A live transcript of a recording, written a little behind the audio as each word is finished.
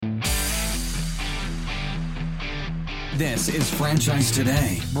This is Franchise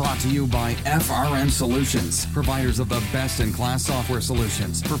Today, brought to you by FRM Solutions, providers of the best-in-class software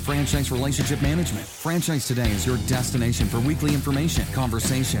solutions for franchise relationship management. Franchise Today is your destination for weekly information,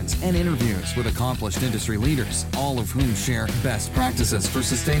 conversations, and interviews with accomplished industry leaders, all of whom share best practices for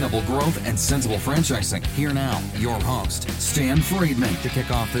sustainable growth and sensible franchising. Here now, your host, Stan Friedman, to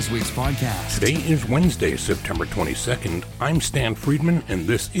kick off this week's podcast. Today is Wednesday, September 22nd. I'm Stan Friedman, and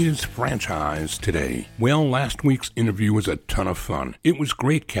this is Franchise Today. Well, last week's interview was a ton of fun. It was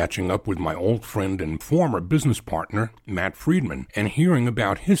great catching up with my old friend and former business partner, Matt Friedman, and hearing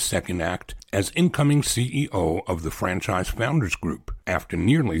about his second act as incoming CEO of the Franchise Founders Group after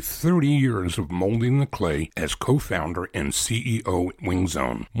nearly 30 years of molding the clay as co-founder and CEO at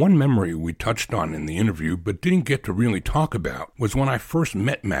WingZone. One memory we touched on in the interview but didn't get to really talk about was when I first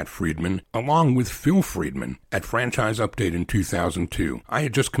met Matt Friedman along with Phil Friedman at Franchise Update in 2002. I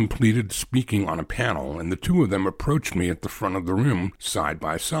had just completed speaking on a panel and the two of them approached me at the front of the room side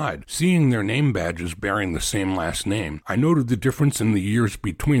by side. Seeing their name badges bearing the same last name, I noted the difference in the years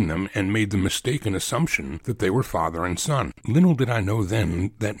between them and made the mistaken assumption that they were father and son. Little did I know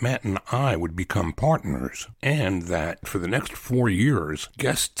then that Matt and I would become partners, and that for the next 4 years,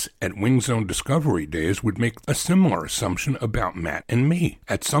 guests at WingZone Discovery Days would make a similar assumption about Matt and me.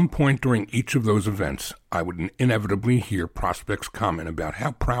 At some point during each of those events, I would inevitably hear prospects comment about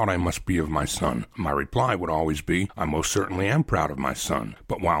how proud I must be of my son. My reply would always be, I most certainly am proud of my son.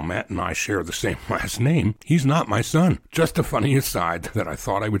 But while Matt and I share the same last name, he's not my son. Just a funny aside that I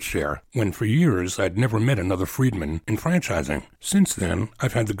thought I would share, when for years I'd never met another Friedman in franchising. Since then,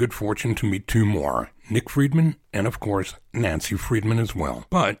 I've had the good fortune to meet two more, Nick Friedman and, of course, Nancy Friedman as well.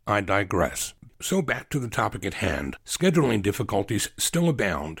 But I digress. So back to the topic at hand. Scheduling difficulties still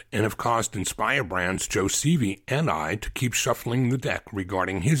abound and have caused Inspire Brands' Joe Seavey and I to keep shuffling the deck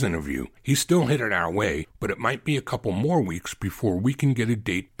regarding his interview. He's still headed our way, but it might be a couple more weeks before we can get a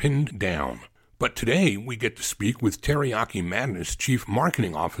date pinned down. But today, we get to speak with Teriyaki Madness Chief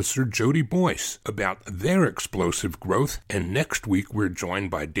Marketing Officer Jodi Boyce about their explosive growth, and next week we're joined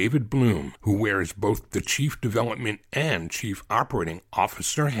by David Bloom, who wears both the Chief Development and Chief Operating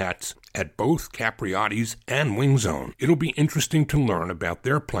Officer hats at both Capriotti's and WingZone. It'll be interesting to learn about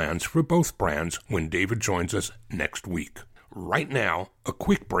their plans for both brands when David joins us next week. Right now, a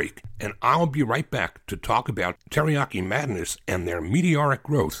quick break, and I'll be right back to talk about Teriyaki Madness and their meteoric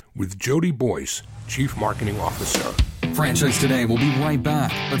growth with Jodi Boyce, Chief Marketing Officer. Franchise Today will be right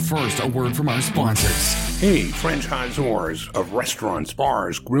back, but first, a word from our sponsors. Hey, franchisors of restaurants,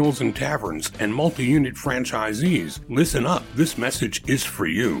 bars, grills, and taverns, and multi-unit franchisees, listen up. This message is for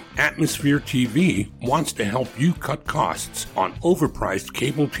you. Atmosphere TV wants to help you cut costs on overpriced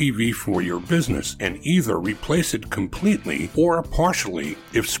cable TV for your business and either replace it completely or partially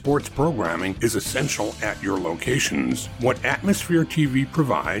if sports programming is essential at your locations. What Atmosphere TV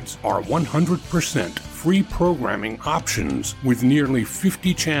provides are 100% free programming options with nearly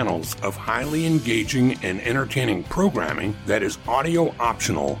 50 channels of highly engaging and entertaining programming that is audio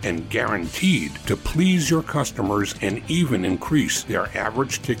optional and guaranteed to please your customers and even increase their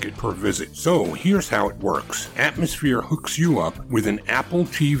average ticket per visit. So here's how it works. Atmosphere hooks you up with an Apple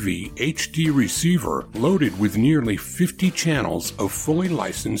TV HD receiver loaded with nearly 50 channels of fully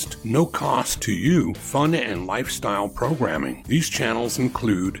licensed, no cost to you, fun and lifestyle programming. These channels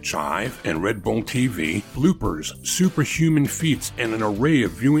include Jive and Red Bull TV, bloopers, superhuman feats, and an array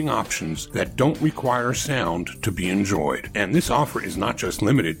of viewing options that don't require sound to be enjoyed. And this offer is not just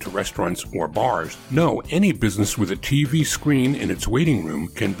limited to restaurants or bars. No, any business with a TV screen in its waiting room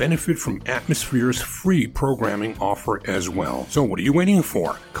can benefit from Atmosphere's free programming offer as well. So what are you waiting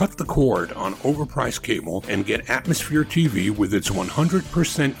for? Cut the cord on overpriced cable and get Atmosphere TV with its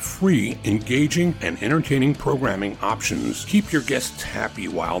 100% free, engaging, and entertaining programming options. Keep your guests happy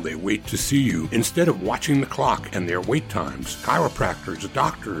while they wait to see you instead of watching the clock and their wait times. Chiropractors,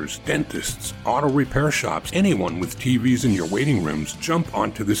 doctors, dentists, auto repair shops, anyone with TVs in your waiting rooms, jump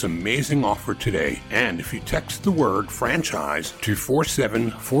onto this amazing offer today. And if you text the word franchise to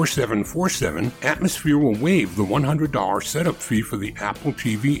 474747, Atmosphere will waive the $100 setup fee for the Apple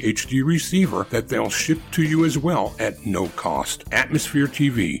TV HD receiver that they'll ship to you as well at no cost. Atmosphere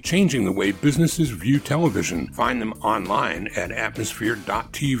TV, changing the way businesses view television. Find them online at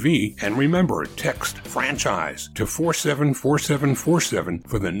atmosphere.tv, and remember, text franchise to 474747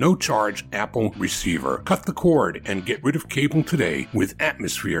 for the no-charge Apple receiver. Cut the cord and get rid of cable today with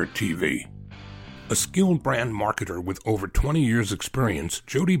Atmosphere TV. A skilled brand marketer with over 20 years' experience,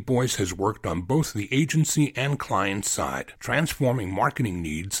 Jodi Boyce has worked on both the agency and client side, transforming marketing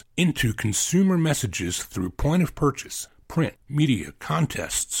needs into consumer messages through point of purchase, print, media,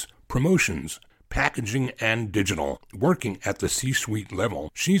 contests, promotions, packaging, and digital. Working at the C-suite level,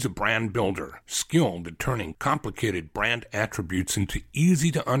 she's a brand builder, skilled at turning complicated brand attributes into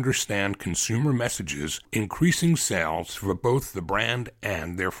easy-to-understand consumer messages, increasing sales for both the brand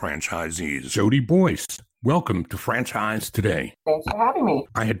and their franchisees. Jodi Boyce, welcome to Franchise Today. Thanks for having me.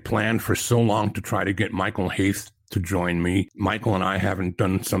 I had planned for so long to try to get Michael Haith to join me. Michael and I haven't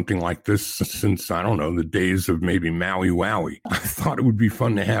done something like this since, I don't know, the days of maybe Maui Wowie. I thought it would be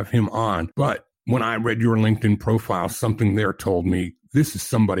fun to have him on, but when I read your LinkedIn profile, something there told me this is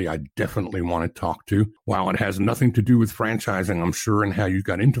somebody I definitely want to talk to. While it has nothing to do with franchising, I'm sure, and how you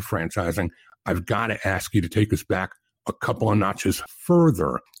got into franchising, I've got to ask you to take us back a couple of notches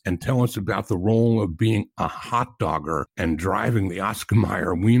further and tell us about the role of being a hot dogger and driving the Oscar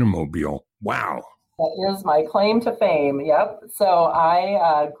Mayer Wienermobile. Wow. That is my claim to fame. Yep. So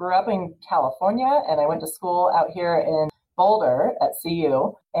I grew up in California and I went to school out here in Boulder at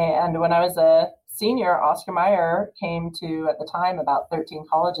CU. And when I was a senior, Oscar Mayer came to, at the time, about 13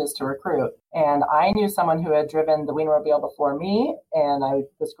 colleges to recruit. And I knew someone who had driven the Wienermobile before me. And I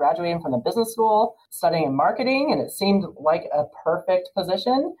was graduating from the business school, studying in marketing, and it seemed like a perfect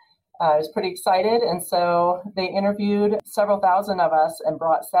position. I was pretty excited. And so they interviewed several thousand of us and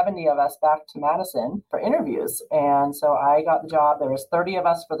brought 70 of us back to Madison for interviews. And so I got the job. There was 30 of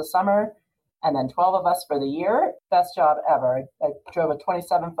us for the summer and then 12 of us for the year. Best job ever. I drove a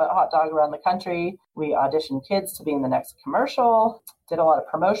 27-foot hot dog around the country. We auditioned kids to be in the next commercial, did a lot of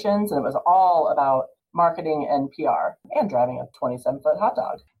promotions, and it was all about marketing and PR and driving a 27-foot hot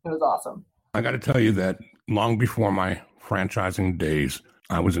dog. It was awesome. I got to tell you that long before my franchising days,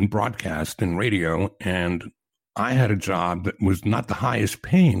 I was in broadcast and radio, and I had a job that was not the highest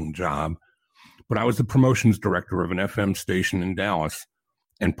paying job, but I was the promotions director of an FM station in Dallas.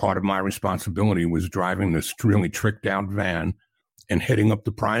 And part of my responsibility was driving this really tricked out van and heading up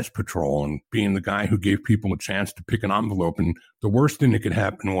the prize patrol and being the guy who gave people a chance to pick an envelope. And the worst thing that could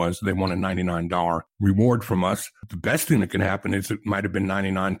happen was they won a $99 reward from us. The best thing that could happen is it might have been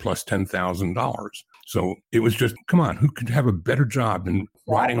 $99 plus $10,000. So it was just, come on, who could have a better job than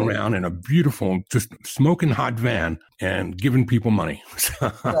riding around in a beautiful, just smoking hot van and giving people money?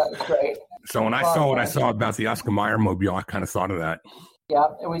 That's great. So when I saw what I saw about the Oscar Mayer Mobile, I kind of thought of that. Yeah,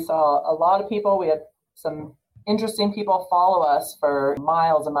 and we saw a lot of people. We had some interesting people follow us for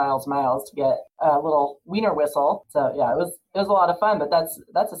miles and miles and miles to get a little wiener whistle. So yeah, it was a lot of fun, but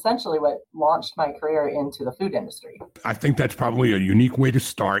that's essentially what launched my career into the food industry. I think that's probably a unique way to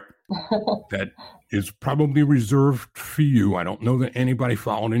start that is probably reserved for you. I don't know that anybody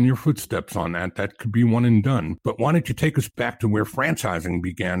followed in your footsteps on that. That could be one and done. But why don't you take us back to where franchising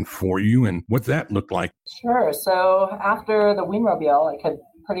began for you and what that looked like? Sure. So after the Wienermobile, I could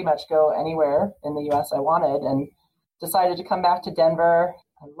pretty much go anywhere in the U.S. I wanted and decided to come back to Denver.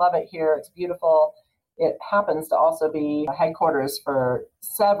 I love it here. It's beautiful. It happens to also be headquarters for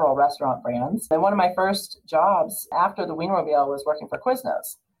several restaurant brands. And one of my first jobs after the Wienermobile was working for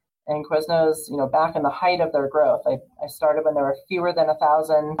Quiznos. And Quiznos, back in the height of their growth, I started when there were fewer than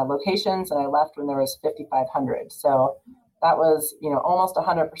 1,000 locations, and I left when there was 5,500. So that was, almost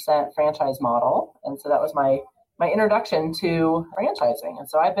 100% franchise model. And so that was my introduction to franchising. And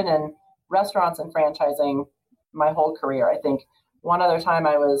so I've been in restaurants and franchising my whole career. I think one other time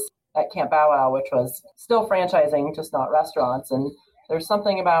I was at Camp Bow Wow, which was still franchising, just not restaurants. And there's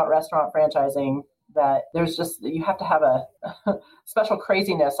something about restaurant franchising that you have to have a special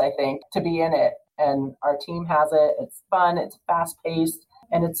craziness, I think, to be in it. And our team has it. It's fun. It's fast paced.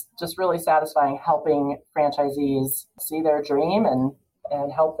 And it's just really satisfying helping franchisees see their dream and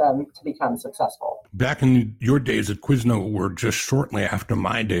help them to become successful. Back in your days at Quiznos were just shortly after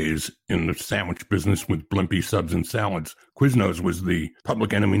my days in the sandwich business with Blimpie subs and salads. Quiznos was the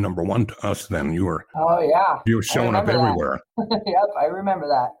public enemy number one to us then. You were showing up everywhere. Yep, I remember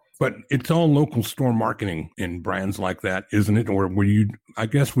that. But it's all local store marketing in brands like that, isn't it? Or were you, I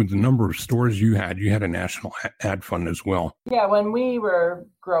guess with the number of stores you had a national ad fund as well. Yeah, when we were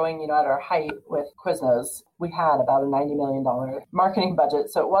growing, at our height with Quiznos, we had about a $90 million marketing budget.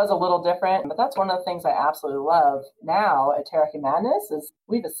 So it was a little different, but that's one of the things I absolutely love now at Teriyaki Madness is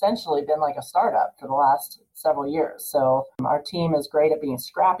we've essentially been like a startup for the last several years. So our team is great at being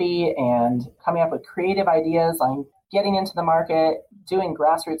scrappy and coming up with creative ideas, like getting into the market. Doing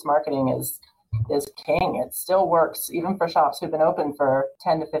grassroots marketing is is king. It still works, even for shops who've been open for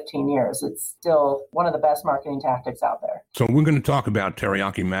 10 to 15 years. It's still one of the best marketing tactics out there. So we're going to talk about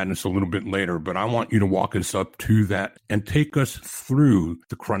Teriyaki Madness a little bit later, but I want you to walk us up to that and take us through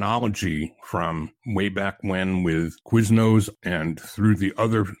the chronology from way back when with Quiznos and through the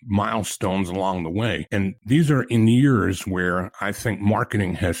other milestones along the way. And these are in years where I think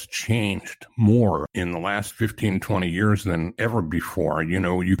marketing has changed more in the last 15, 20 years than ever before. You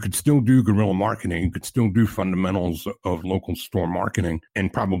know, you could still do guerrilla marketing, you could still do fundamentals of local store marketing,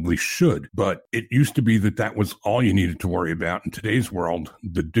 and probably should, but it used to be that was all you needed to worry about. In today's world,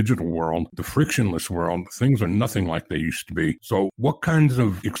 the digital world, the frictionless world, things are nothing like they used to be. So what kinds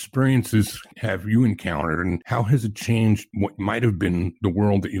of experiences have you encountered, and how has it changed what might have been the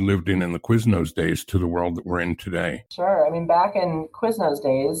world that you lived in the Quiznos days to the world that we're in today? Sure. I mean, back in Quiznos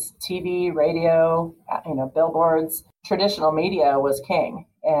days, TV, radio, billboards, traditional media was king,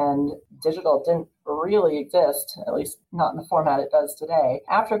 and digital didn't really exist, at least not in the format it does today.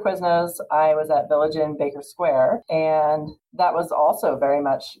 After Quiznos, I was at Village in Baker Square, and that was also very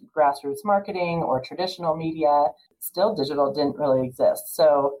much grassroots marketing or traditional media. Still, digital didn't really exist.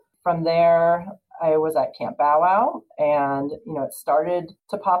 So from there, I was at Camp Bow Wow, and, it started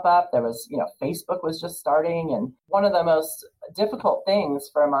to pop up. There was, Facebook was just starting. And one of the most difficult things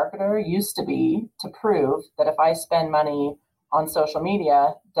for a marketer used to be to prove that if I spend money on social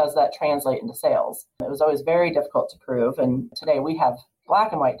media, does that translate into sales? It was always very difficult to prove. And today we have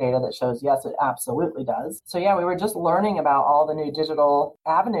black and white data that shows, yes, it absolutely does. So yeah, we were just learning about all the new digital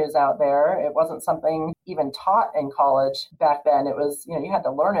avenues out there. It wasn't something even taught in college back then. It was, you had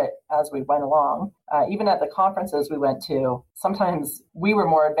to learn it as we went along. Even at the conferences we went to, sometimes we were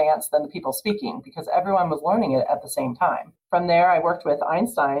more advanced than the people speaking because everyone was learning it at the same time. From there, I worked with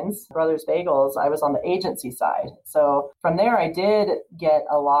Einstein's Brothers Bagels. I was on the agency side. So from there, I did get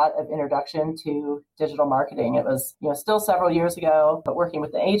a lot of introduction to digital marketing. It was, still several years ago, but working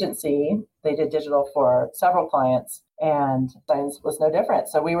with the agency, they did digital for several clients, and Einstein's was no different.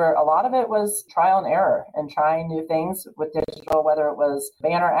 So a lot of it was trial and error and trying new things with digital, whether it was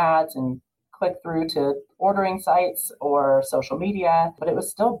banner ads and click through to ordering sites or social media, but it was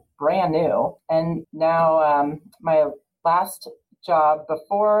still brand new. And now my last job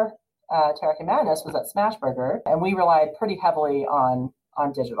before Teriyaki Madness was at Smashburger, and we relied pretty heavily on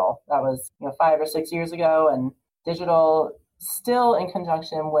digital. That was 5 or 6 years ago, and digital still in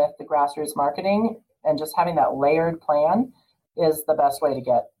conjunction with the grassroots marketing and just having that layered plan is the best way to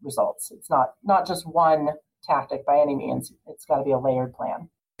get results. It's not just one tactic by any means. It's got to be a layered plan.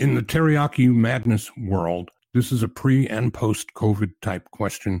 In the Teriyaki Madness world, this is a pre and post-COVID type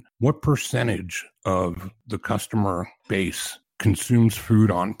question. What percentage of the customer base consumes food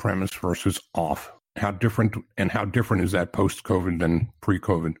on premise versus off? How different is that post-COVID than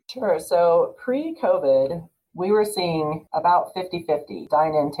pre-COVID? Sure. So pre-COVID, we were seeing about 50-50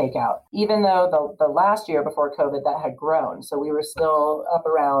 dine-in takeout, even though the last year before COVID that had grown. So we were still up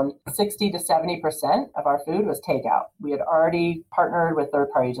around 60 to 70% of our food was takeout. We had already partnered with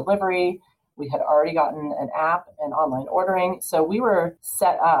third-party delivery. We had already gotten an app and online ordering. So we were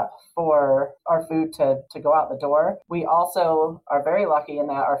set up for our food to go out the door. We also are very lucky in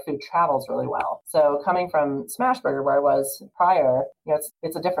that our food travels really well. So coming from Smashburger, where I was prior,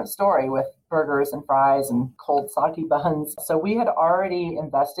 it's a different story with burgers and fries and cold sake buns. So we had already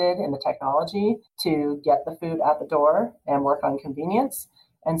invested in the technology to get the food at the door and work on convenience.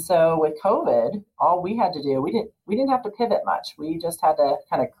 And so with COVID, all we had to do, we didn't have to pivot much. We just had to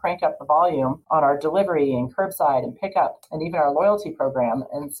kind of crank up the volume on our delivery and curbside and pickup and even our loyalty program.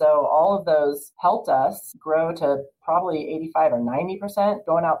 And so all of those helped us grow to probably 85 or 90%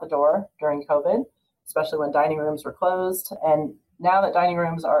 going out the door during COVID, especially when dining rooms were closed. And now that dining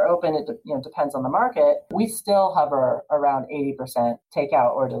rooms are open, it depends on the market. We still hover around 80%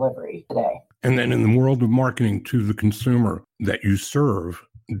 takeout or delivery today. And then in the world of marketing to the consumer that you serve,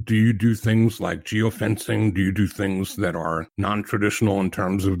 do you do things like geofencing? Do you do things that are non-traditional in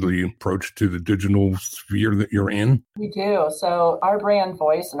terms of the approach to the digital sphere that you're in? We do. So our brand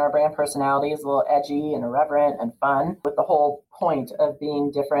voice and our brand personality is a little edgy and irreverent and fun, with the whole point of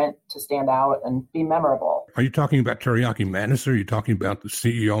being different to stand out and be memorable. Are you talking about Teriyaki Madness, or are you talking about the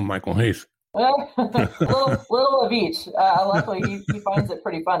CEO, Michael Hayes? Well, little of each. Luckily, he finds it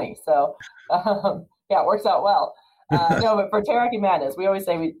pretty funny. So, it works out well. No, but for Teriyaki Madness, we always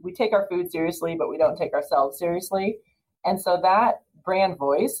say we take our food seriously, but we don't take ourselves seriously. And so that brand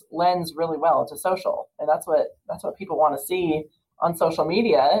voice lends really well to social. And that's what people want to see on social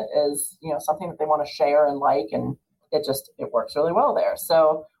media is, something that they want to share and like, and it works really well there.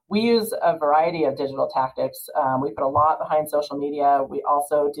 So We use a variety of digital tactics. We put a lot behind social media. We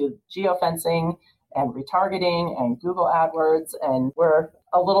also do geofencing and retargeting and Google AdWords, and we're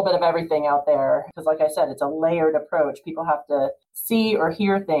a little bit of everything out there. Because like I said, it's a layered approach. People have to see or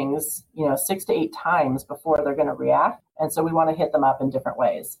hear things, 6 to 8 times before they're going to react. And so we want to hit them up in different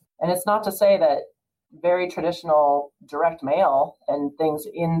ways. And it's not to say that very traditional direct mail and things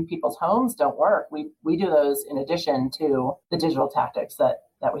in people's homes don't work. We do those in addition to the digital tactics that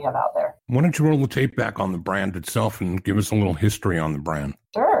we have out there. Why don't you roll the tape back on the brand itself and give us a little history on the brand?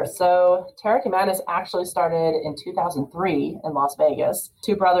 Sure. So Teriyaki Madness actually started in 2003 in Las Vegas.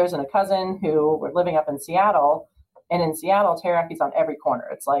 2 brothers and a cousin who were living up in Seattle. And in Seattle, Teriyaki's on every corner.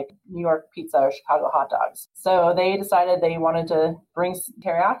 It's like New York pizza or Chicago hot dogs. So they decided they wanted to bring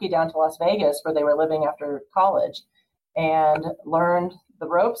teriyaki down to Las Vegas, where they were living after college, and learned the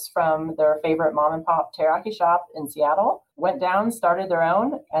ropes from their favorite mom and pop teriyaki shop in Seattle, went down, started their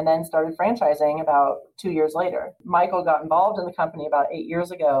own, and then started franchising about 2 years later. Michael got involved in the company about 8 years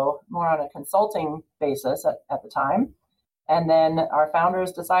ago, more on a consulting basis at the time. And then our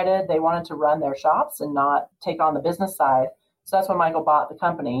founders decided they wanted to run their shops and not take on the business side. So that's when Michael bought the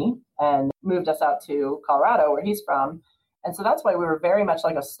company and moved us out to Colorado, where he's from. And so that's why we were very much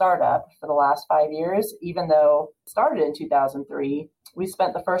like a startup for the last 5 years, even though it started in 2003. We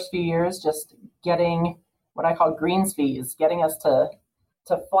spent the first few years just getting what I call greens fees, getting us to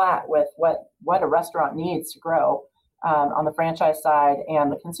flat with what a restaurant needs to grow. On the franchise side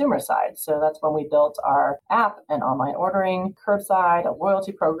and the consumer side. So that's when we built our app and online ordering, curbside, a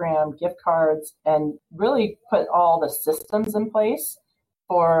loyalty program, gift cards, and really put all the systems in place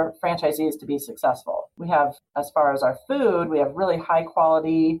for franchisees to be successful. We have, as far as our food, we have really high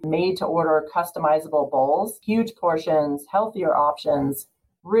quality, made to order, customizable bowls, huge portions, healthier options,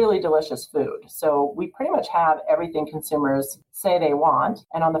 really delicious food. So we pretty much have everything consumers say they want.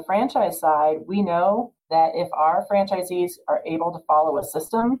 And on the franchise side, we know that if our franchisees are able to follow a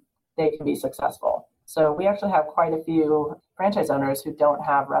system, they can be successful. So we actually have quite a few franchise owners who don't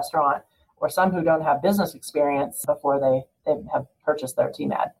have restaurant, or some who don't have business experience before they have purchased their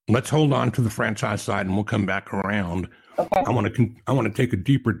TMAD. Let's hold on to the franchise side and we'll come back around. Okay. I want to take a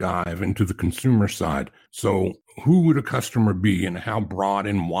deeper dive into the consumer side. So who would a customer be and how broad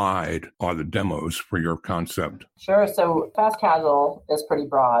and wide are the demos for your concept? Sure. So fast casual is pretty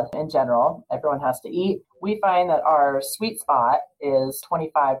broad in general. Everyone has to eat. We find that our sweet spot is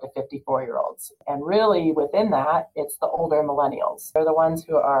 25 to 54-year-olds. And really within that, it's the older millennials. They're the ones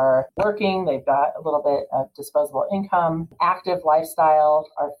who are working. They've got a little bit of disposable income, active lifestyle.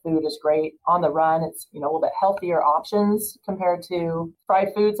 Our food is great. On the run, it's a little bit healthier options compared to fried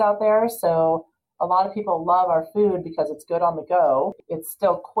foods out there. So a lot of people love our food because it's good on the go. It's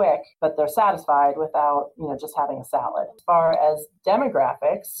still quick, but they're satisfied without, just having a salad. As far as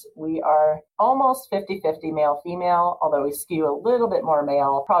demographics, we are almost 50-50 male-female, although we skew a little bit more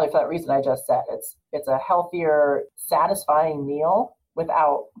male, probably for that reason I just said. It's a healthier, satisfying meal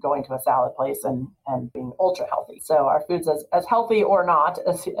without going to a salad place and being ultra healthy. So our food's as healthy or not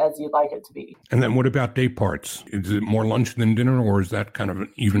as you'd like it to be. And then what about day parts? Is it more lunch than dinner, or is that kind of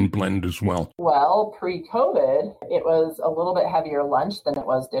an even blend as well? Well, pre-COVID, it was a little bit heavier lunch than it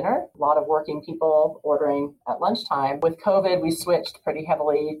was dinner. A lot of working people ordering at lunchtime. With COVID, we switched pretty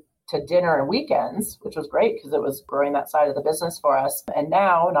heavily to dinner and weekends, which was great because it was growing that side of the business for us. And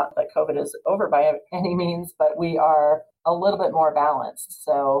now, not that COVID is over by any means, but we are a little bit more balanced.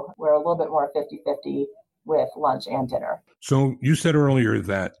 So we're a little bit more 50-50 with lunch and dinner. So you said earlier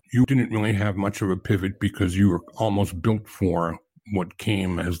that you didn't really have much of a pivot because you were almost built for what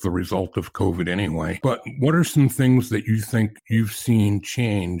came as the result of COVID anyway. But what are some things that you think you've seen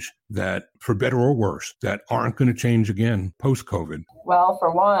change that, for better or worse, that aren't going to change again post-COVID? Well,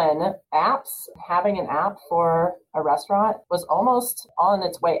 for one, apps, having an app for a restaurant was almost on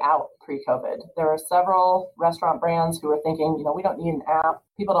its way out pre-COVID. There are several restaurant brands who were thinking, we don't need an app.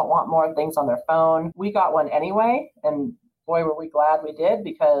 People don't want more things on their phone. We got one anyway, and boy, were we glad we did,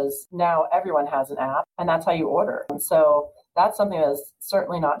 because now everyone has an app, and that's how you order. And so that's something that's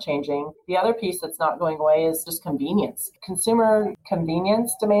certainly not changing. The other piece that's not going away is just convenience. Consumer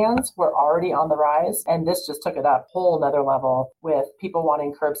convenience demands were already on the rise, and this just took it up a whole nother level with people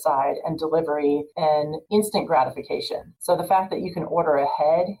wanting curbside and delivery and instant gratification. So the fact that you can order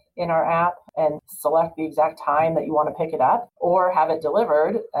ahead in our app and select the exact time that you want to pick it up or have it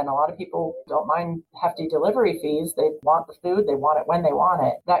delivered, and a lot of people don't mind hefty delivery fees. They want the food, they want it when they want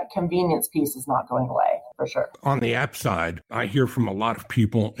it. That convenience piece is not going away, for sure. On the app side, I hear from a lot of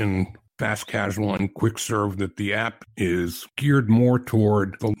people in fast casual and quick serve, that the app is geared more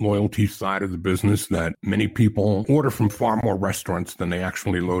toward the loyalty side of the business, that many people order from far more restaurants than they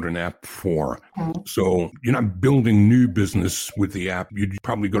actually load an app for. So you're not building new business with the app. You'd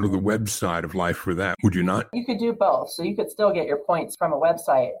probably go to the website of Life for that, would you not? You could do both. So you could still get your points from a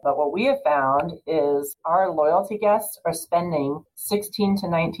website. But what we have found is our loyalty guests are spending 16 to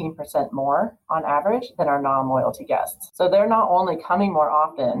 19% more on average than our non-loyalty guests. So they're not only coming more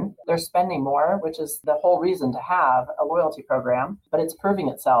often, they're spending more, which is the whole reason to have a loyalty program, but it's proving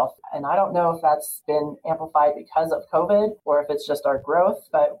itself. And I don't know if that's been amplified because of COVID or if it's just our growth,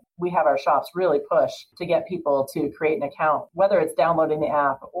 but we have our shops really push to get people to create an account, whether it's downloading the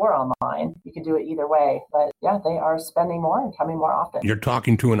app or online. You can do it either way. But yeah, they are spending more and coming more often. You're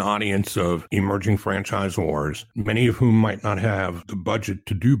talking to an audience of emerging franchisors, many of whom might not have the budget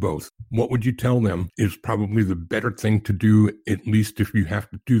to do both. What would you tell them is probably the better thing to do, at least if you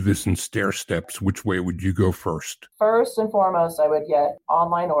have to do this in stair steps? Which way would you go first? First and foremost, I would get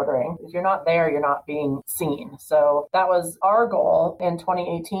online ordering. If you're not there, you're not being seen. So that was our goal in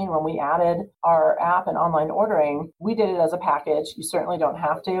 2018 when we added our app and online ordering. We did it as a package. You certainly don't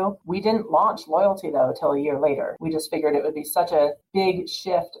have to. We didn't launch loyalty, though, till a year later. We just figured it would be such a big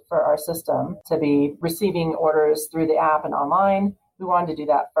shift for our system to be receiving orders through the app and online. We wanted to do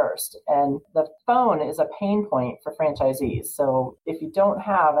that first. And the phone is a pain point for franchisees. So if you don't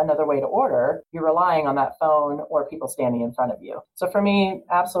have another way to order, you're relying on that phone or people standing in front of you. So for me,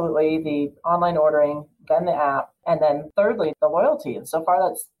 absolutely the online ordering, then the app, and then thirdly, the loyalty. And so far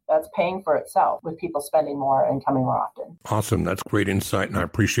that's paying for itself with people spending more and coming more often. Awesome. That's great insight, and I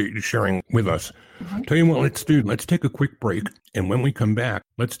appreciate you sharing with us. Tell you what, let's take a quick break. And when we come back,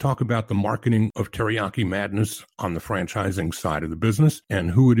 let's talk about the marketing of Teriyaki Madness on the franchising side of the business,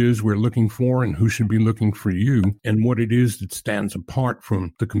 and who it is we're looking for and who should be looking for you, and what it is that stands apart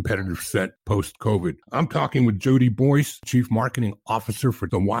from the competitive set post-COVID. I'm talking with Jodi Boyce, Chief Marketing Officer for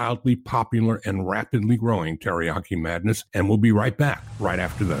the wildly popular and rapidly growing Teriyaki Madness, and we'll be right back right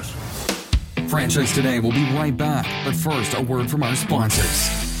after this. Franchise Today will be right back, but first, a word from our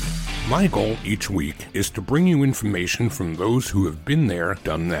sponsors. My goal each week is to bring you information from those who have been there,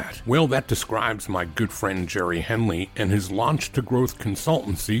 done that. Well, that describes my good friend Jerry Henley and his Launch to Growth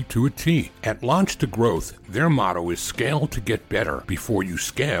consultancy to a T. At Launch to Growth, their motto is scale to get better before you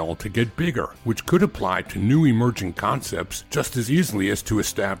scale to get bigger, which could apply to new emerging concepts just as easily as to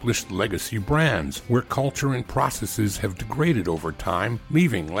established legacy brands, where culture and processes have degraded over time,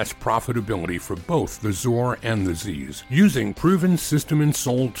 leaving less profitability for both the Zor and the Z's. Using proven system and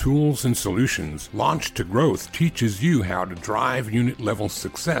soul tools and solutions, Launch to Growth teaches you how to drive unit-level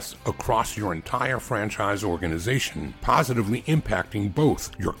success across your entire franchise organization, positively impacting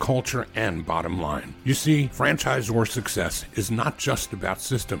both your culture and bottom line. You see, franchisor success is not just about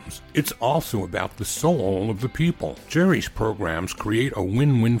systems. It's also about the soul of the people. Jerry's programs create a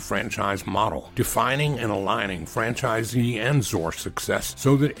win-win franchise model, defining and aligning franchisee and Zor success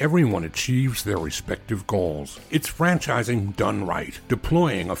so that everyone achieves their respective goals. It's franchising done right,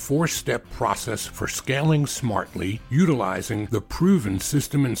 deploying a four-step process for scaling smartly, utilizing the proven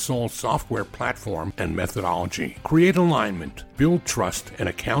System and Soul software platform and methodology. Create alignment, build trust and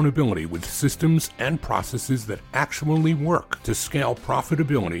accountability with systems and processes that actually work to scale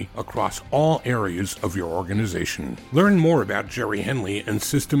profitability across all areas of your organization. Learn more about Jerry Henley and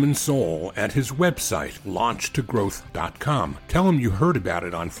System and Soul at his website, launchtogrowth.com. Tell him you heard about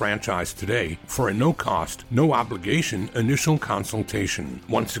it on Franchise Today for a no-cost, no-obligation initial consultation.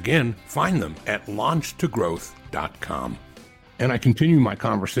 Once again, find them at launchtogrowth.com. And I continue my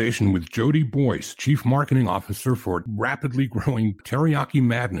conversation with Jodi Boyce, Chief Marketing Officer for rapidly growing Teriyaki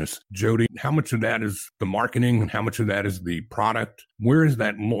Madness. Jodi, how much of that is the marketing and how much of that is the product? Where does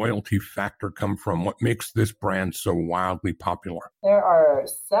that loyalty factor come from? What makes this brand so wildly popular? There are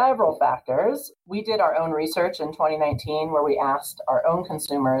several factors. We did our own research in 2019 where we asked our own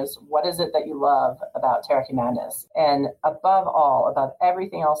consumers, what is it that you love about Teriyaki Madness? And above all, above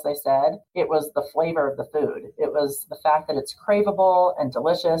everything else they said, it was the flavor of the food. It was the fact that it's craveable and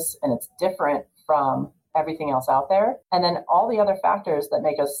delicious and it's different from everything else out there. And then all the other factors that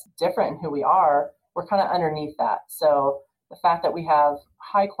make us different in who we are, we're kind of underneath that. So the fact that we have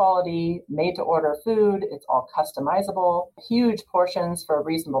high quality, made to order food, it's all customizable, huge portions for a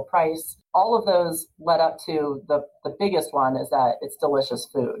reasonable price. All of those led up to the biggest one is that it's delicious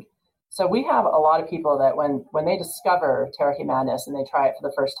food. So we have a lot of people that when they discover Teriyaki Madness and they try it for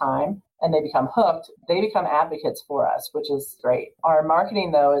the first time and they become hooked, they become advocates for us, which is great. Our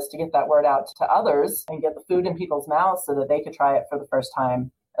marketing, though, is to get that word out to others and get the food in people's mouths so that they could try it for the first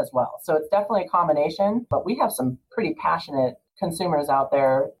time as well. So it's definitely a combination, but we have some pretty passionate consumers out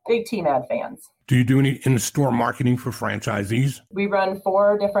there, big T-Mad fans. Do you do any in-store marketing for franchisees? We run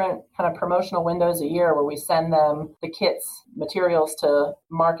 4 different kind of promotional windows a year where we send them the kits, materials to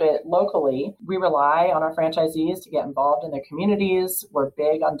market locally. We rely on our franchisees to get involved in their communities. We're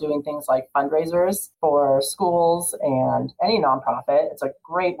big on doing things like fundraisers for schools and any nonprofit. It's a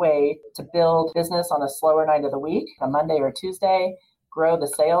great way to build business on a slower night of the week, a Monday or Tuesday, grow the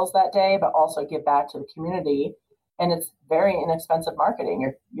sales that day, but also give back to the community. And it's very inexpensive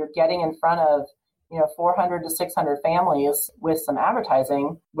marketing. You're getting in front of 400 to 600 families with some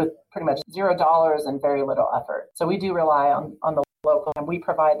advertising with pretty much $0 and very little effort. So we do rely on the local, and we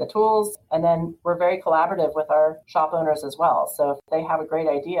provide the tools, and then we're very collaborative with our shop owners as well. So if they have a great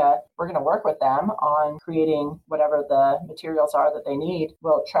idea, we're going to work with them on creating whatever the materials are that they need.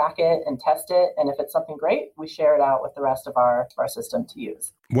 We'll track it and test it, and if it's something great, we share it out with the rest of our system to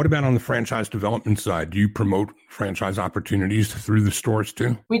use. What about on the franchise development side? Do you promote franchise opportunities through the stores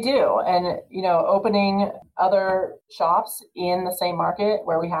too? We do. And, opening other shops in the same market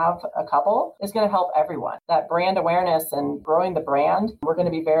where we have a couple is going to help everyone. That brand awareness and growing the brand, we're going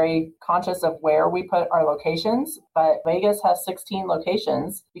to be very conscious of where we put our locations. But Vegas has 16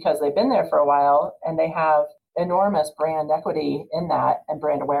 locations because they've been there for a while and they have enormous brand equity in that and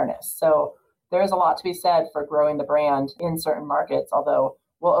brand awareness. So there's a lot to be said for growing the brand in certain markets, although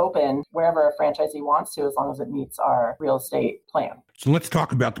we'll open wherever a franchisee wants to as long as it meets our real estate plan. So let's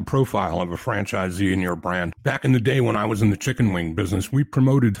talk about the profile of a franchisee in your brand. Back in the day when I was in the chicken wing business, we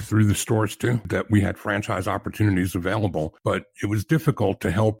promoted through the stores too that we had franchise opportunities available, but it was difficult to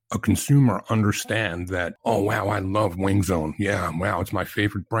help a consumer understand that, oh, wow, I love Wing Zone. Yeah, wow, it's my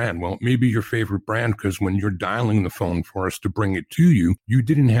favorite brand. Well, it may be your favorite brand because when you're dialing the phone for us to bring it to you, you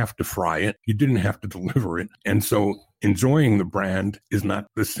didn't have to fry it. You didn't have to deliver it. And so enjoying the brand is not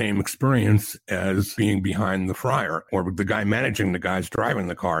the same experience as being behind the fryer or the guy managing the guys driving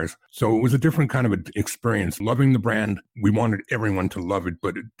the cars. So it was a different kind of an experience. Loving the brand, we wanted everyone to love it,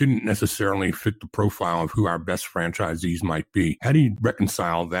 but it didn't necessarily fit the profile of who our best franchisees might be. How do you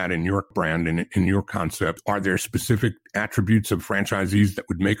reconcile that in your brand and in your concept? Are there specific attributes of franchisees that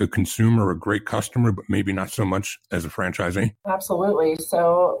would make a consumer a great customer, but maybe not so much as a franchisee? Absolutely.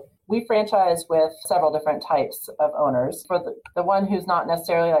 So we franchise with several different types of owners. For the one who's not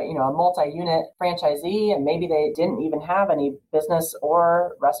necessarily a multi-unit franchisee, and maybe they didn't even have any business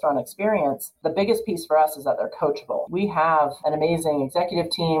or restaurant experience, the biggest piece for us is that they're coachable. We have an amazing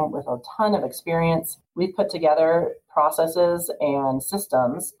executive team with a ton of experience. We've put together processes and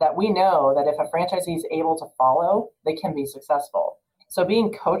systems that we know that if a franchisee is able to follow, they can be successful. So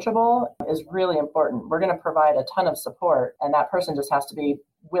being coachable is really important. We're going to provide a ton of support, and that person just has to be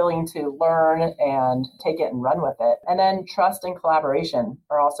willing to learn and take it and run with it. And then trust and collaboration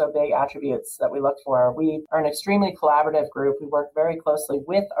are also big attributes that we look for. We are an extremely collaborative group. We work very closely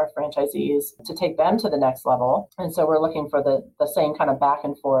with our franchisees to take them to the next level. And so we're looking for the same kind of back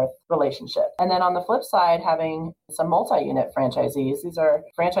and forth relationship. And then on the flip side, having some multi-unit franchisees. These are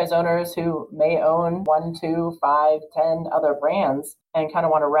franchise owners who may own 1, 2, 5, 10 other brands and kind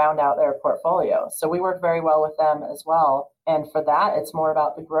of want to round out their portfolio. So we work very well with them as well. And for that, it's more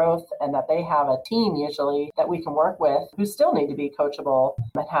about the growth and that they have a team usually that we can work with who still need to be coachable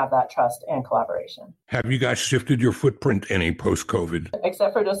and have that trust and collaboration. Have you guys shifted your footprint any post-COVID?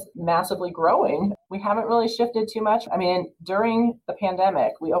 Except for just massively growing, we haven't really shifted too much. I mean, during the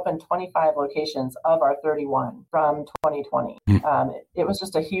pandemic, we opened 25 locations of our 31 from 2020. It was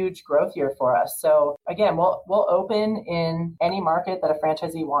just a huge growth year for us. So again, we'll open in any market that a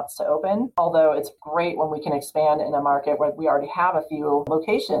franchisee wants to open, although it's great when we can expand in a market where we already have a few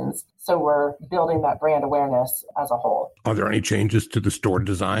locations. So we're building that brand awareness as a whole. Are there any changes to the store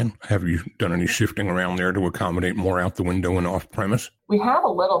design? Have you done any shifting around there to accommodate more out the window and off premise? We have a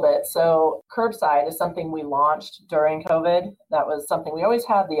little bit. So curbside is something we launched during COVID. That was something we always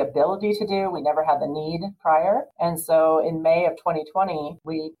had the ability to do. We never had the need prior. And so in May of 2020,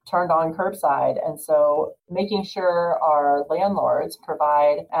 we turned on curbside. And so making sure our landlords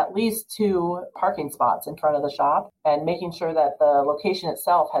provide at least 2 parking spots in front of the shop and making sure that the location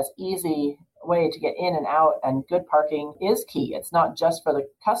itself has easy way to get in and out, and good parking is key. It's not just for the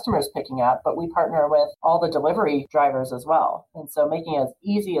customers picking up, but we partner with all the delivery drivers as well. And so making it as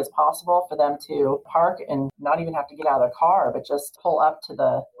easy as possible for them to park and not even have to get out of their car, but just pull up to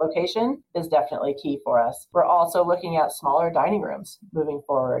the location is definitely key for us. We're also looking at smaller dining rooms moving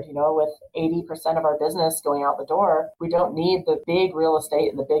forward. With 80% of our business going out the door, we don't need the big real estate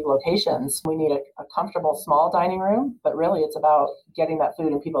and the big locations. We need a comfortable small dining room, but really it's about getting that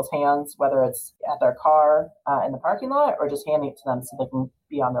food in people's hands, whether it's at their car in the parking lot or just handing it to them so they can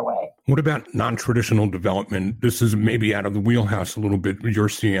be on their way. What about non-traditional development? This is maybe out of the wheelhouse a little bit. You're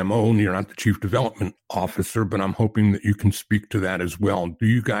CMO and you're not the chief development officer, but I'm hoping that you can speak to that as well. Do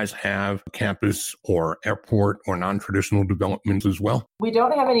you guys have campus or airport or non-traditional developments as well? We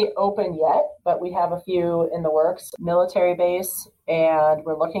don't have any open yet, but we have a few in the works. Military base, and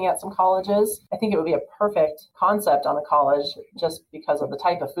we're looking at some colleges. I think it would be a perfect concept on a college just because of the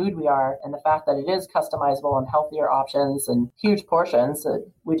type of food we are and the fact that it is customizable and healthier options and huge portions.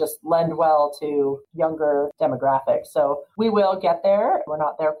 We just lend well to younger demographics. So we will get there. We're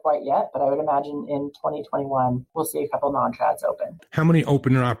not there quite yet, but I would imagine in 2021, we'll see a couple non-trads open. How many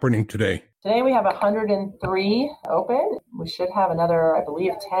open and operating today? Today we have 103 open. We should have another, I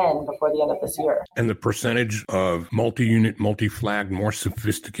believe, 10 before the end of this year. And the percentage of multi-unit, multi-flag, more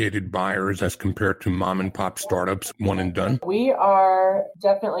sophisticated buyers as compared to mom and pop startups, one and done? We are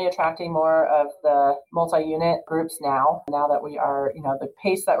definitely attracting more of the multi-unit groups now that we are, the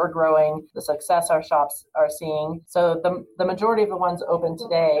pace that we're growing, the success our shops are seeing. So the majority of the ones open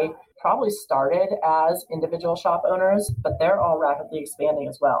today probably started as individual shop owners, but they're all rapidly expanding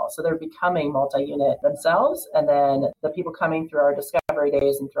as well. So they're becoming multi-unit themselves. And then the people coming through our discovery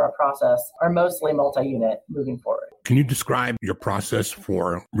days and through our process are mostly multi-unit moving forward. Can you describe your process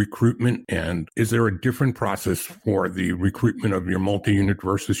for recruitment? And is there a different process for the recruitment of your multi-unit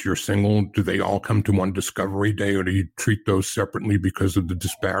versus your single? Do they all come to one discovery day, or do you treat those separately because of the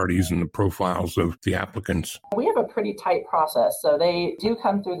disparities in the profiles of the applicants? We have a pretty tight process. So they do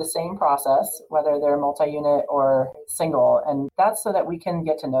come through the same process, whether they're multi-unit or single. And that's so that we can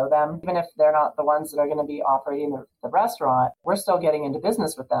get to know them. Even if they're not the ones that are going to be operating the restaurant, we're still getting into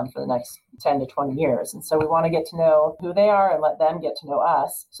business with them for the next 10 to 20 years. And so we want to get to know who they are and let them get to know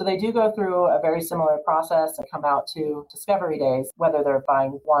us. So they do go through a very similar process and come out to discovery days, whether they're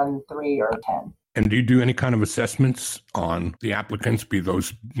buying 1, 3, or 10. And do you do any kind of assessments on the applicants, be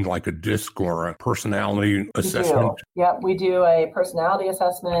those like a DISC or a personality assessment? Yeah, we do a personality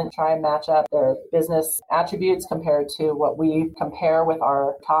assessment, try and match up their business attributes compared to what we compare with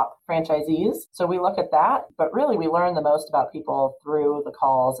our top franchisees. So we look at that, but really we learn the most about people through the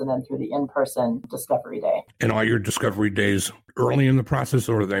calls and then through the in-person discovery day. And are your discovery days early in the process,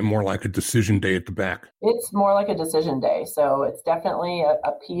 or are they more like a decision day at the back? It's more like a decision day. So it's definitely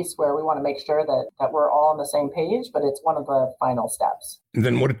a piece where we want to make sure that we're all on the same page, but it's one of the final steps. And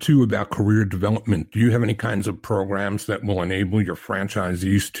then what too about career development? Do you have any kinds of programs that will enable your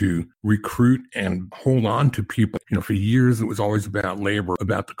franchisees to recruit and hold on to people? For years, it was always about labor,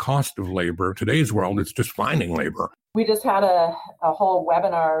 about the cost of labor. Today's world, it's just finding labor. We just had a whole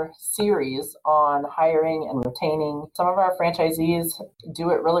webinar series on hiring and retaining. Some of our franchisees do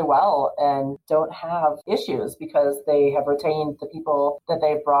it really well and don't have issues because they have retained the people that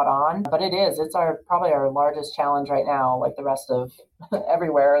they've brought on. But it's probably our largest challenge right now, like the rest of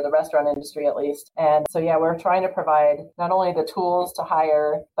everywhere, the restaurant industry at least. And so, we're trying to provide not only the tools to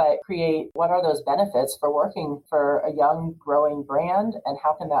hire, but create what are those benefits for working for a young, growing brand, and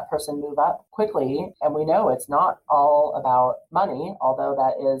how can that person move up quickly? And we know it's not all about money, although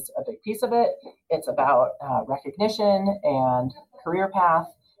that is a big piece of it. It's about recognition and career path.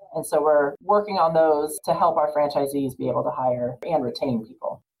 And so we're working on those to help our franchisees be able to hire and retain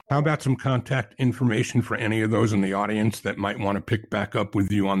people. How about some contact information for any of those in the audience that might want to pick back up with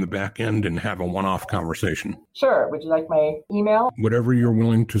you on the back end and have a one-off conversation? Sure. Would you like my email? Whatever you're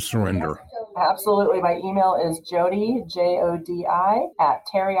willing to surrender. Absolutely. My email is Jodi, Jodi,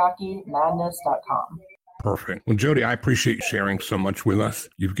 @teriyakimadness.com. Perfect. Well, Jodi, I appreciate you sharing so much with us.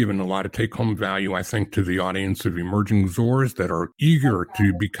 You've given a lot of take-home value, I think, to the audience of emerging Zors that are eager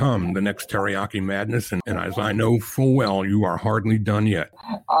to become the next Teriyaki Madness. And as I know full well, you are hardly done yet.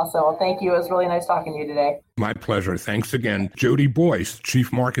 Awesome. Well, thank you. It was really nice talking to you today. My pleasure. Thanks again. Jodi Boyce,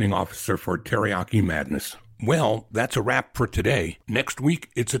 Chief Marketing Officer for Teriyaki Madness. Well, that's a wrap for today. Next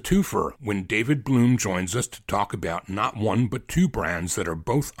week, it's a twofer when David Bloom joins us to talk about not one but two brands that are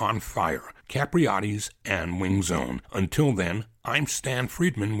both on fire, Capriotti's and Wing Zone. Until then, I'm Stan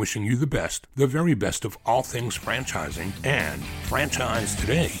Friedman wishing you the best, the very best of all things franchising, and Franchise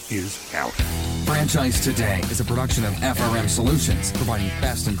Today is out. Franchise Today is a production of FRM Solutions, providing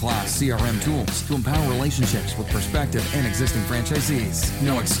best-in-class CRM tools to empower relationships with prospective and existing franchisees.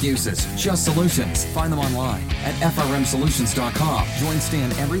 No excuses, just solutions. Find them online at frmsolutions.com. Join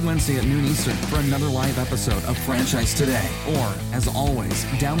Stan every Wednesday at noon Eastern for another live episode of Franchise Today. Or, as always,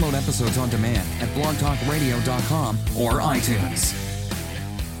 download episodes on demand at blogtalkradio.com or iTunes.